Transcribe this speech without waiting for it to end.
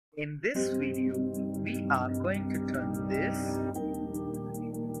In this video, we are going to turn this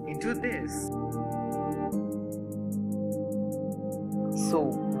into this. So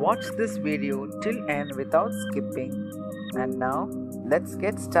watch this video till end without skipping. And now let's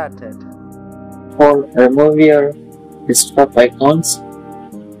get started. For remove your desktop icons,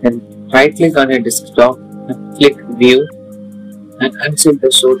 then right click on your desktop and click view and uncheck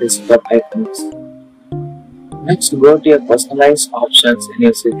the show desktop icons. Next, go to your personalized options in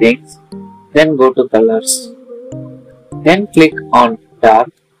your settings, then go to colors. Then click on dark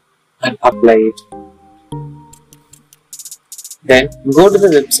and apply it. Then go to the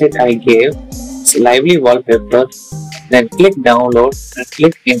website I gave, it's Lively Wallpaper, then click download and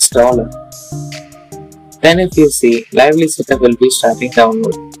click installer. Then if you see, Lively setup will be starting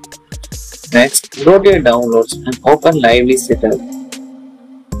download. Next, go to your downloads and open Lively setup.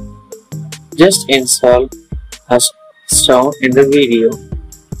 Just install as shown in the video.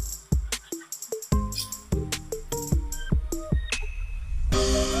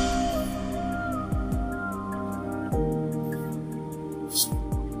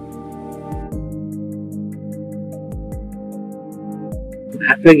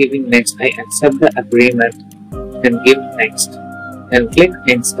 After giving next, I accept the agreement, then give next, then click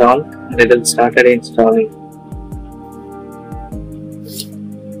install and it will start installing.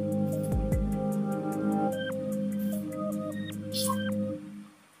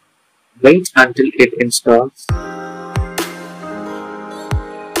 Wait until it installs.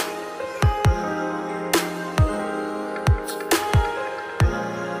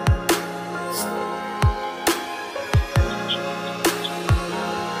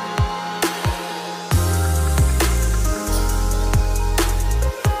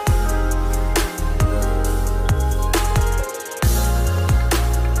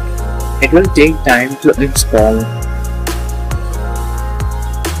 It will take time to install.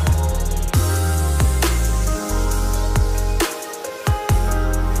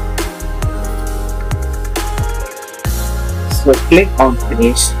 So click on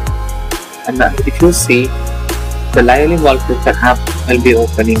finish and now if you see, the Lively Wallpaper app will be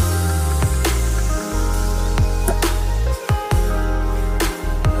opening.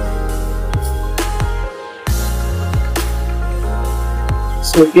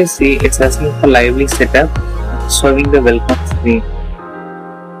 So if you see, it's asking for Lively setup, showing the welcome screen.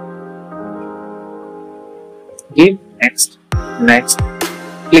 Give next, next,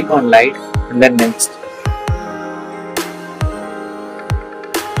 click on light and then next.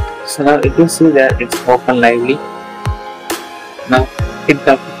 So now if you see that it's open Lively. Now hit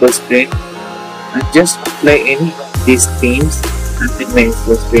the full screen and just apply any of these themes and then make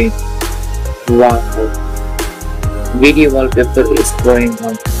full screen. Wow! Video wallpaper is going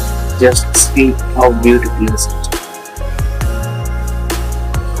on. Just see how beautiful is it.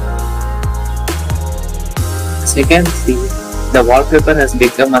 As you can see, the wallpaper has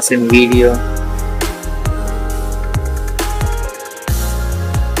become as in video.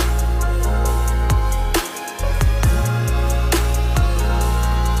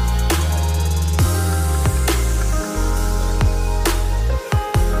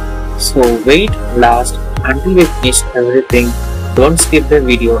 So wait last until we finish everything. Don't skip the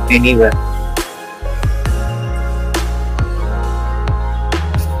video anywhere.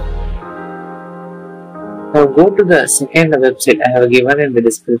 Now go to the second website I have given in the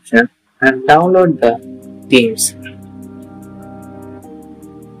description and download the themes.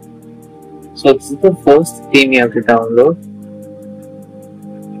 So this is the first theme you have to download.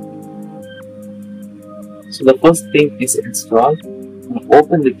 So the first theme is installed. Now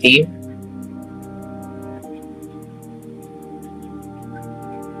open the theme.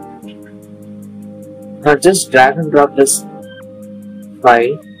 Now just drag and drop this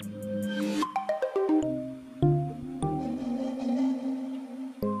file.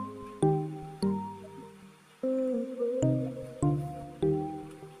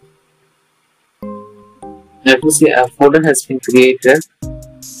 Now you see a folder has been created.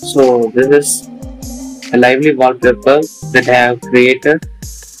 So this is a Lively wallpaper that I have created.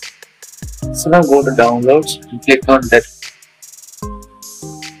 So now go to downloads and click on that.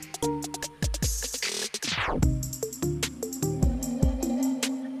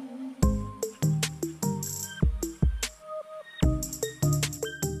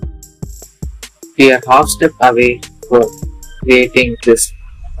 We are half step away for creating this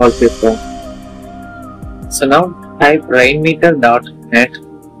wallpaper. So now type rainmeter.net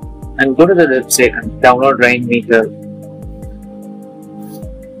and go to the website and download Rainmeter.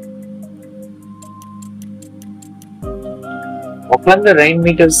 Open the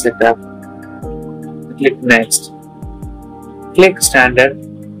Rainmeter setup. Click next. Click standard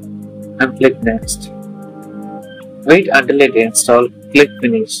and click Next. Wait until it installs, click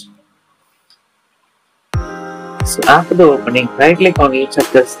Finish. So after the opening, right click on each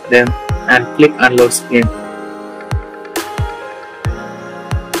of them and click Unload Skin.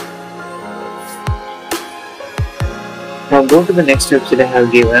 Now go to the next website I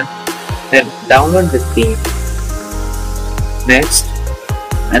have given, then download the theme. Next,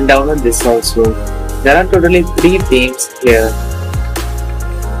 and download this also. There are totally 3 themes here.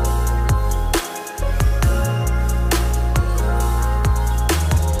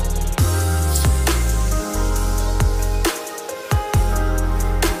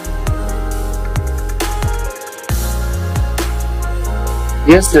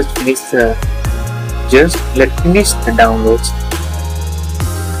 Just let finish the downloads.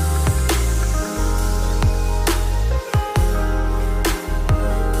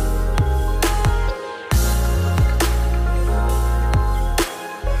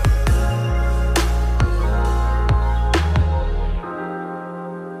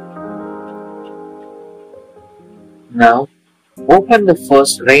 Now open the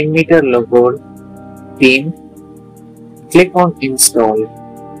first rain meter logo theme. Click on Install.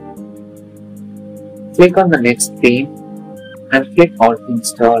 Click on the next theme and click on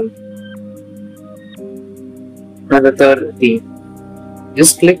Install. Now the third theme.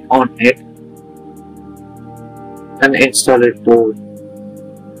 Just click on it and install it too.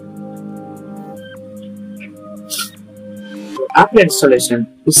 After installation,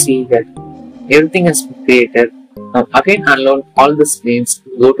 you see that everything has been created. Now again unload all the screens,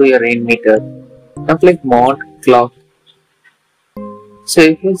 go to your rain meter. Now click Mod, Clock. So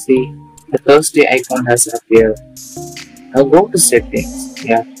if you see, the Thursday icon has appeared. Now go to Settings.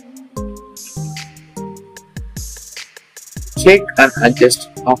 Here. Click and adjust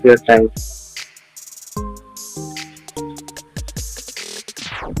of your type.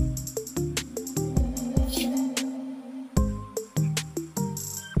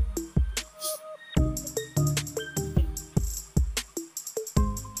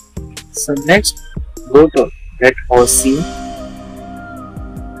 So next, go to Red OC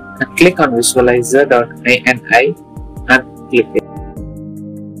and click on visualizer.ini and click it.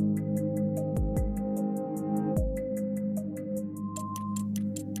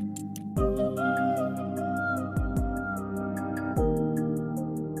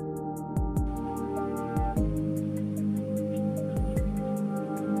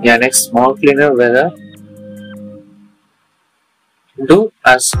 Yeah, next small cleaner weather. Do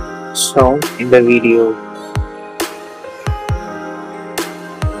as shown in the video.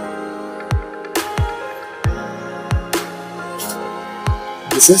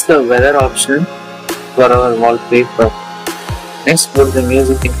 This is the weather option for our wallpaper. Next, go to the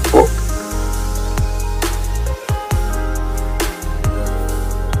music info.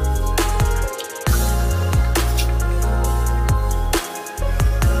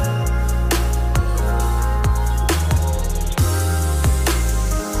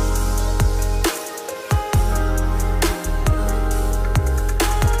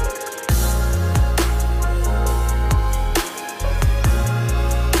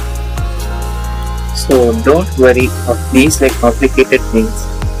 So don't worry of these like complicated things.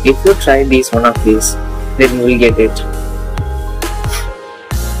 If you try one of these, then you will get it.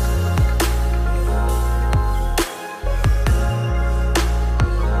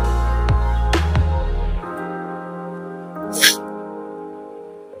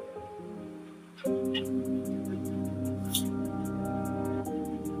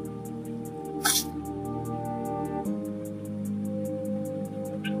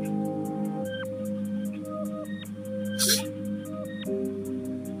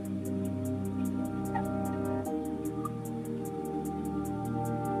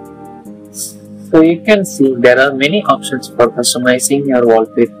 So you can see there are many options for customizing your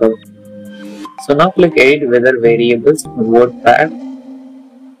wallpaper. So now click Edit Weather Variables on WordPad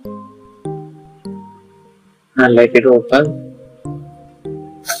and let it open.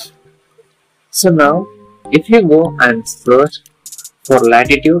 So now if you go and search for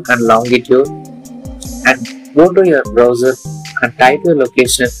latitude and longitude and go to your browser and type your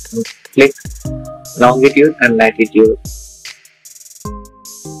location and click longitude and latitude.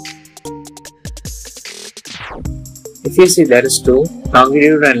 If you see there is 2,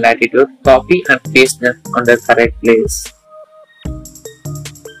 longitude and latitude, copy and paste them on the correct place.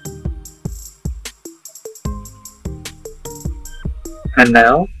 And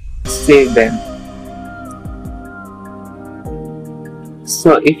now save them.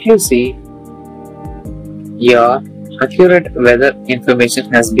 So if you see, your accurate weather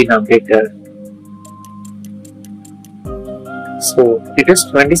information has been updated. So it is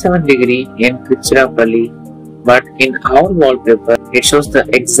 27 degree in Tiruchirappalli, but in our wallpaper it shows the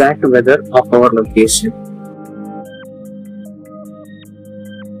exact weather of our location.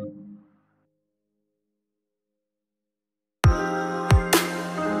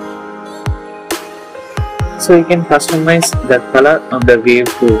 So you can customize the color on the wave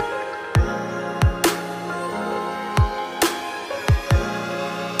too.